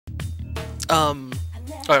Oh,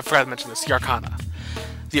 I forgot to mention this, the Arcana.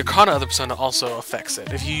 The Arcana of the Persona also affects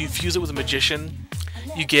it. If you fuse it with a Magician,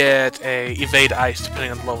 you get a Evade Ice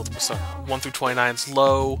depending on the level of the Persona. 1 through 29 is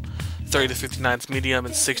low, 30 to 59 is medium,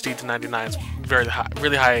 and 60 to 99 is very high,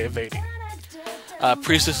 really high evading.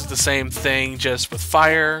 Priestess is the same thing, just with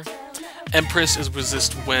fire. Empress is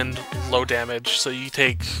resist wind, low damage, so you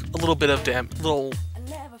take a little bit of a little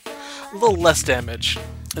less damage,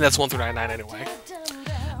 and that's 1 through 99 anyway.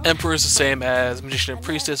 Emperor is the same as Magician and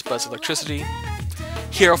Priestess, but it's electricity.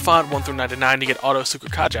 Hierophant 1 through 99, you get auto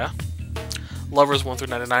Sukukaja. Lovers 1 through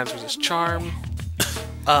 99 is resist charm.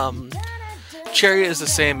 Chariot is the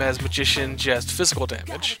same as Magician, just physical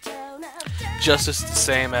damage. Justice is the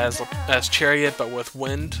same as Chariot, but with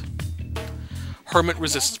wind. Hermit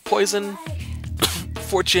resists poison.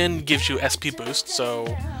 Fortune gives you SP boost, so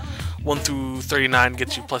 1 through 39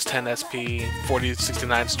 gets you plus 10 SP, 40 to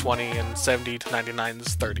 69 is 20, and 70 to 99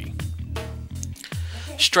 is 30.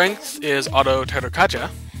 Strength is auto Terukaja.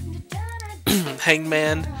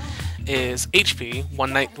 Hangman is HP.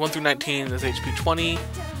 1 through 19 is HP 20.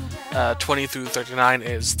 20 through 39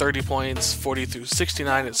 is 30 points. 40 through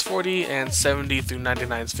 69 is 40. And 70 through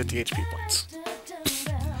 99 is 50 HP points.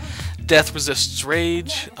 Death resists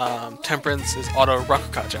rage. Temperance is auto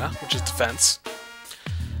Rakukaja, which is defense.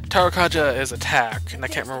 Tarukaja is attack, and I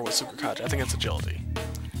can't remember what Sukukaja. I think it's agility.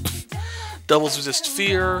 Doubles resist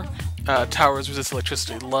fear. Towers resist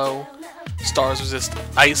electricity, low. Stars resist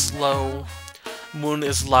ice, low. Moon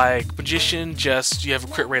is like Magician, just you have a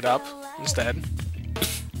crit rate up instead.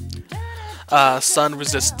 Sun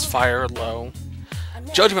resists fire, low.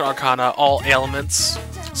 Judgment Arcana, all ailments,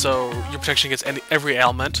 so your protection against every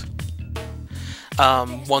ailment.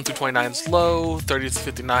 1 through 29 is low, 30 to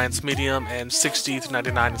 59 is medium, and 60 to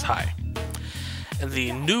 99 is high. And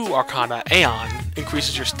the new Arcana, Aeon,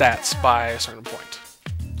 increases your stats by a certain point.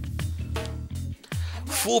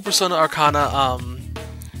 Full Persona Arcana,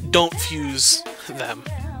 don't fuse them.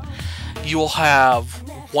 You will have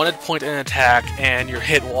 1 hit point in an attack, and your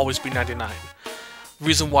hit will always be 99. The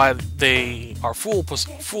reason why they are full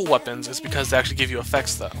weapons is because they actually give you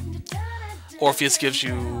effects, though. Orpheus gives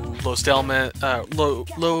you lowest ailment,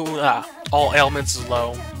 all ailments is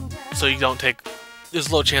low, so you don't take. There's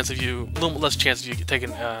a little less chance of you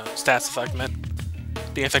taking stats effect,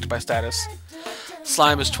 being affected by status.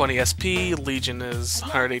 Slime is 20 SP, Legion is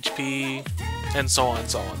 100 HP, and so on and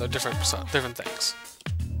so on. They're different things.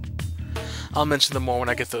 I'll mention them more when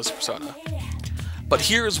I get those Persona. But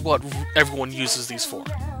here's what everyone uses these for.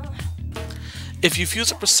 If you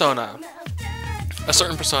fuse a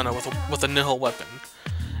certain Persona with a nihil weapon,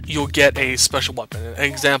 you'll get a special weapon. An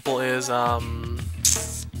example is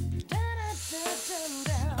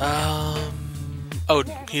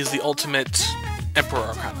Odin. He's the ultimate Emperor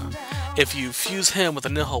Arcana. If you fuse him with a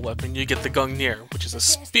nihil weapon, you get the Gungnir, which is a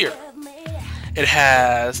spear. It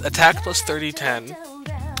has attack plus 30-10.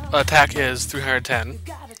 Attack is 310.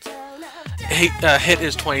 Hit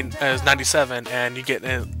is 97, and you get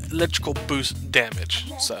an electrical boost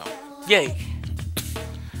damage. So, yay!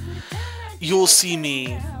 You'll see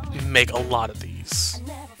me make a lot of these,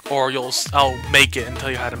 or I'll make it and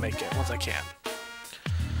tell you how to make it once I can.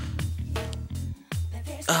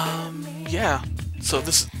 Yeah. So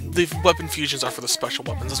the weapon fusions are for the special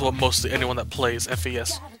weapons. This is what mostly anyone that plays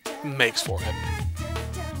FES makes for it.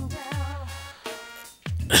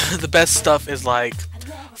 The best stuff is like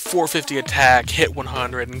 450 attack, hit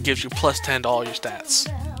 100, and gives you plus 10 to all your stats.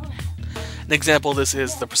 An example of this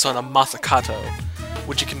is the Persona Masakato,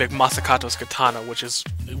 which you can make Masakato's Katana, which is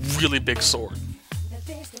a really big sword.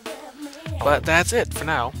 But that's it for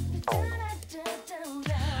now.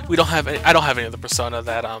 I don't have any of the Persona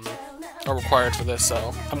that are required for this,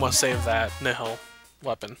 so I'm gonna save that nihil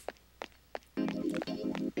weapon.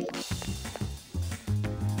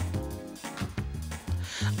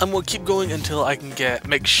 I'm gonna keep going until I can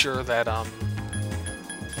make sure that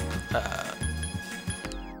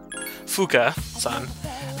Fuka-san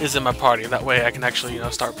is in my party. That way I can actually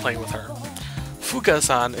start playing with her.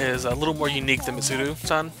 Fuka-san is a little more unique than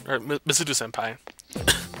Mitsudu-san or Mitsudu-senpai.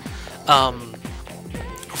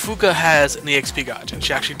 Fuka has an EXP gauge, and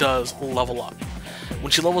she actually does level up. When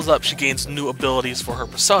she levels up, she gains new abilities for her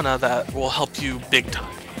persona that will help you big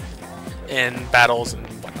time in battles and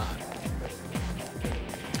whatnot.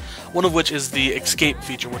 One of which is the escape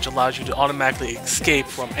feature, which allows you to automatically escape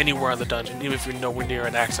from anywhere in the dungeon, even if you're nowhere near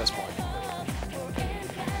an access point.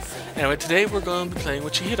 Anyway, today we're going to be playing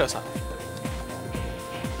with Chihiro-san.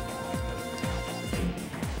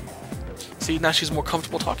 See, now she's more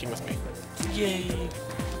comfortable talking with me. Yay!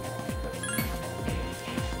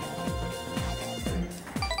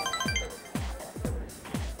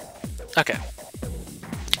 Okay.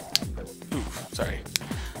 Ooh, sorry.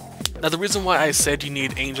 Now the reason why I said you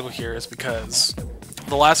need Angel here is because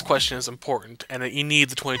the last question is important, and that you need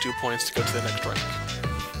the 22 points to go to the next rank.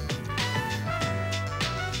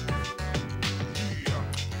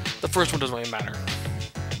 The first one doesn't really matter.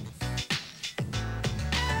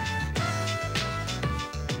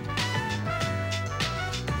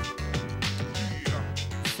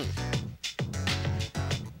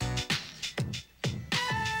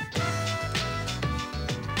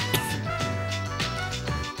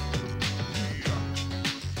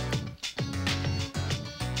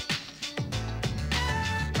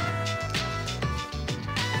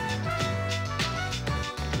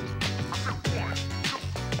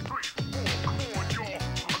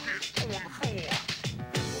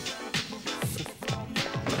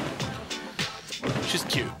 She's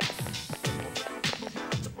cute.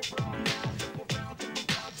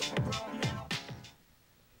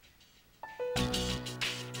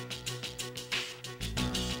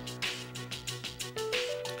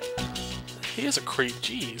 He is a creep,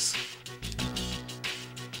 jeez.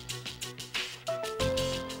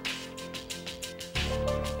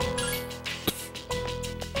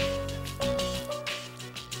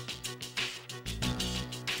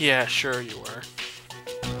 Yeah, sure you were.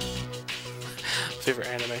 Favorite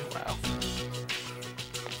anime? Wow.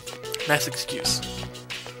 Nice excuse.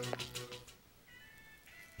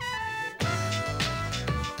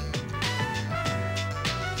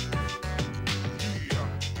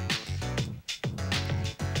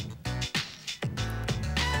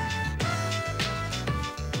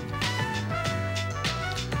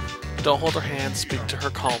 Don't hold her hand, speak to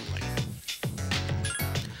her calmly.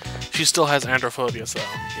 She still has androphobia, so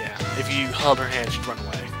yeah, if you held her hand, she'd run away.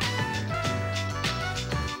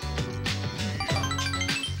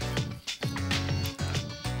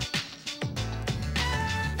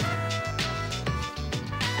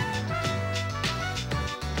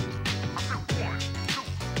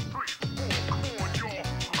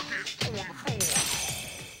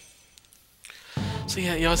 So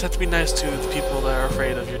yeah, you always have to be nice to the people that are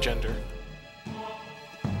afraid of your gender.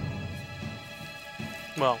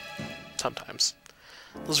 Well, sometimes.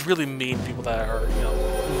 Those really mean people that are, you know,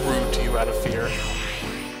 rude to you out of fear.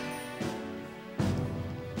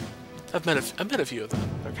 I've met a few of them.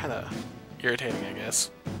 They're kind of irritating, I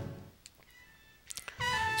guess.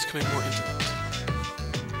 It's becoming more intimate.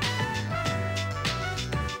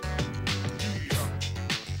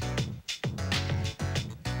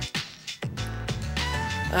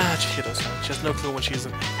 Ah, Chihido's. She has no clue when she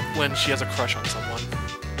has a crush on someone.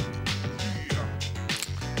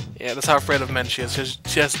 Yeah, that's how afraid of men she is.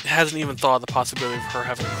 She hasn't even thought of the possibility of her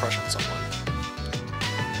having a crush on someone.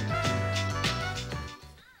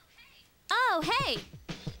 Oh, hey!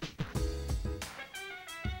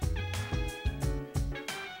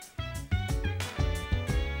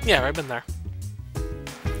 Yeah, I've been there.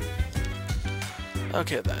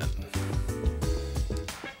 Okay then.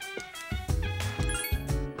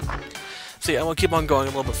 So yeah, I'm gonna keep on going a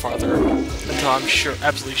little bit farther until I'm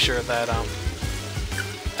absolutely sure that I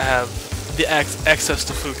have the access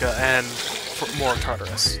to Fuka and more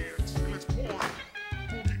Tartarus.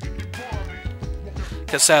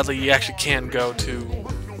 Because sadly, you actually can go to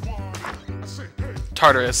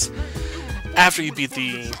Tartarus after you beat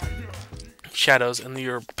the shadows, and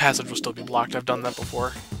your passage will still be blocked. I've done that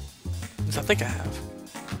before. At least I think I have.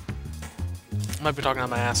 I might be talking on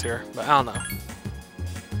my ass here, but I don't know.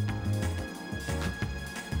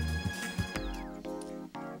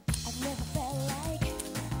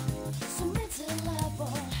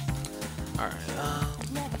 Alright,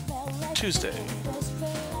 Tuesday.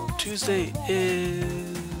 Tuesday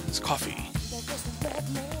is coffee.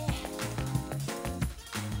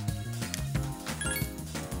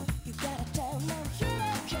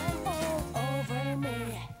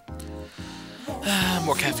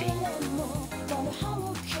 More caffeine.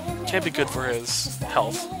 Can't be good for his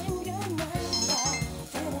health.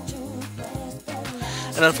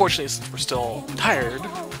 And unfortunately, since we're still tired,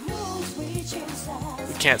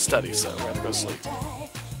 we can't study, so we're gonna go sleep.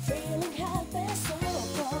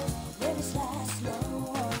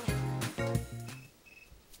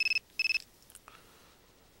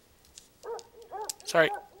 Sorry.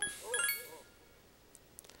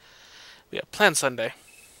 We have planned Sunday.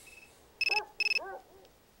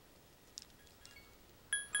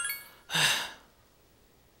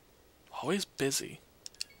 Always busy.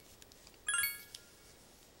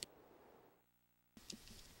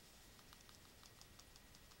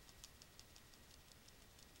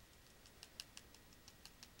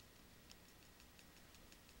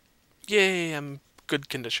 Yay, I'm good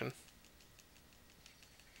condition.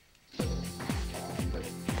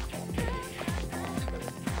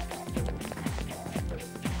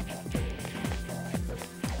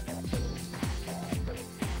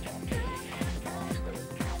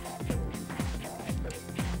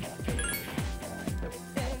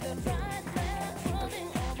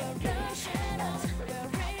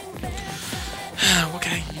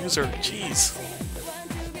 user. Jeez.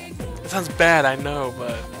 It sounds bad, I know,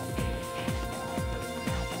 but...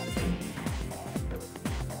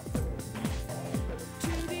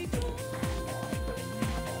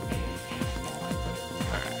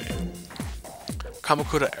 Alright.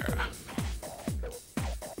 Kamakura era.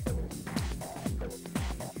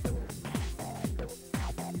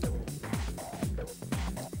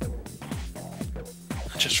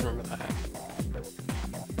 Just remember that.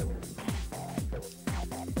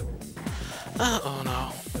 Oh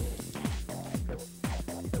no.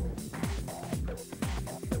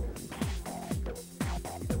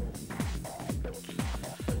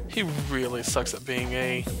 He really sucks at being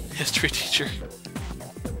a history teacher.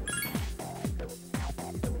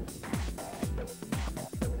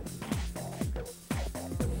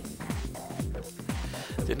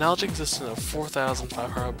 The acknowledged existence of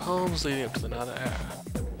 4,500 poems leading up to the Nara era.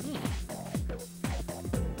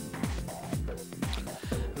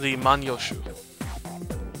 The Manyoshu.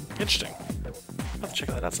 Interesting. I'll have to check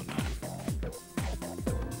that out sometime.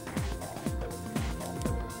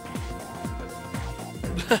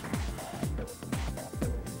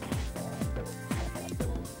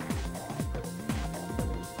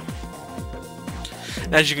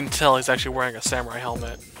 And as you can tell, he's actually wearing a samurai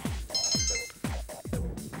helmet.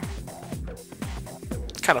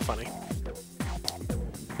 Kind of funny.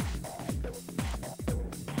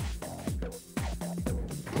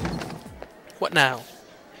 What now?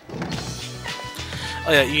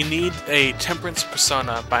 Oh yeah, you need a temperance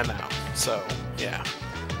persona by now, so yeah.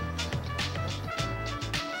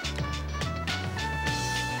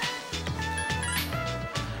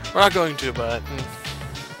 We're not going to, but...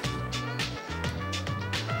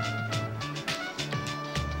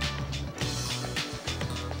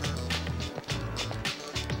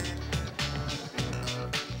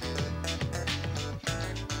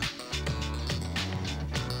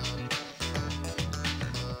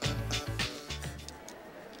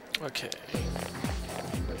 Okay.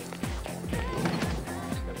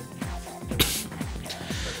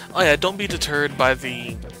 Oh yeah, don't be deterred by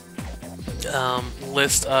the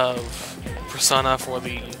list of persona for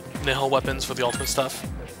the Nihil weapons for the ultimate stuff.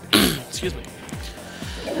 Excuse me.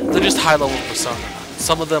 They're just high-level persona.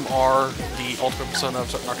 Some of them are the ultimate persona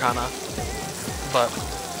of certain arcana, but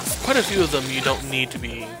quite a few of them you don't need to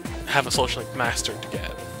have a social link mastered to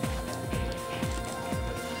get.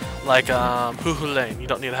 Like Hu Lane, you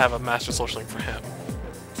don't need to have a master social link for him.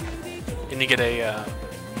 And you get a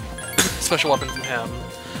special weapon from him.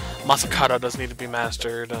 Masakata doesn't need to be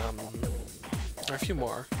mastered. There are a few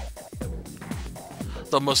more.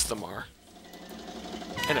 Though most of them are.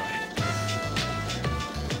 Anyway.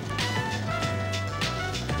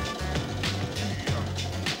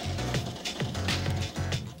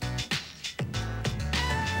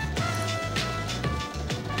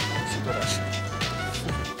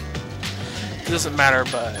 It doesn't matter,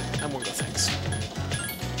 but I'm one of the things.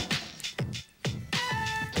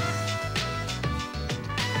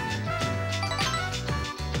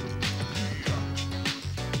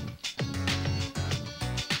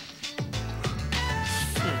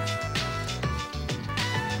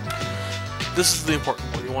 This is the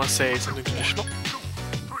important one. You want to say something traditional?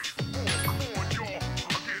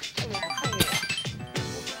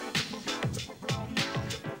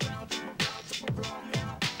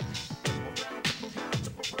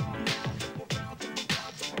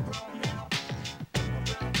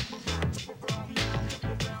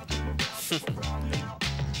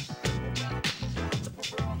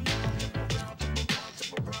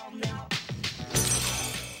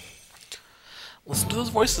 Listen to those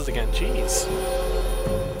voices again, jeez.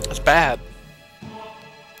 That's bad.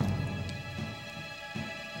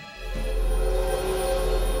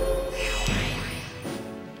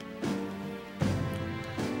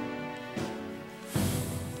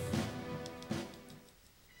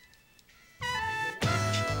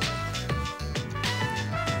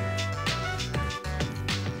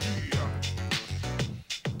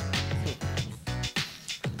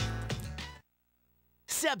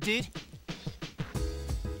 Sup, dude?